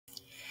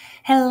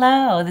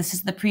Hello, this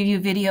is the preview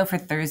video for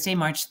Thursday,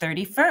 March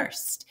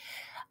 31st.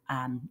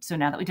 So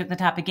now that we took the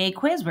topic A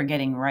quiz, we're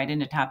getting right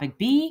into topic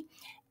B,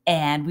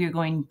 and we're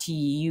going to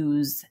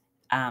use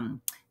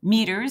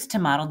meters to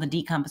model the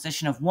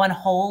decomposition of one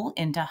whole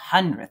into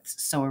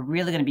hundredths. So we're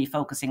really going to be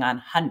focusing on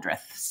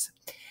hundredths.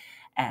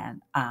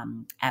 And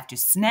after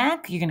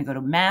snack, you're going to go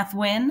to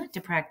MathWin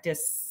to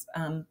practice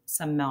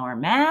some more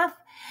math.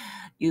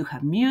 You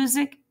have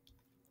music.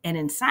 And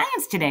in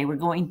science today, we're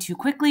going to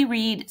quickly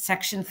read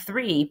section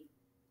 3,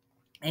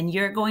 and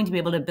you're going to be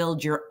able to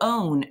build your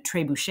own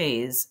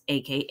trebuchets,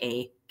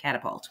 aka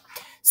catapult.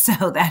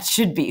 So that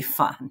should be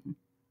fun.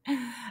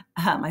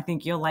 I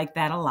think you'll like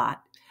that a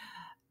lot.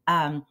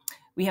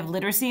 We have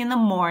literacy in the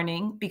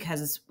morning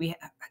because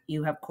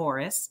you have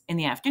chorus in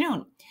the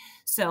afternoon.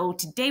 So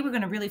today we're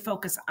going to really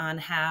focus on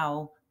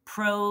how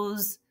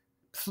prose,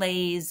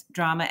 plays,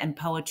 drama, and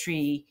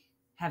poetry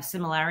have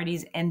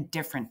similarities and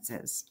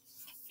differences,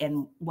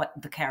 and what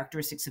the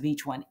characteristics of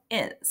each one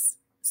is,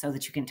 so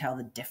that you can tell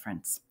the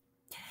difference.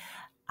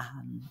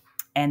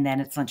 And then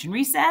it's lunch and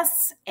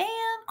recess and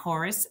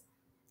chorus,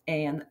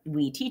 and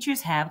we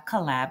teachers have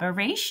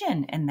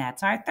collaboration, and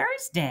that's our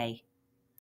Thursday.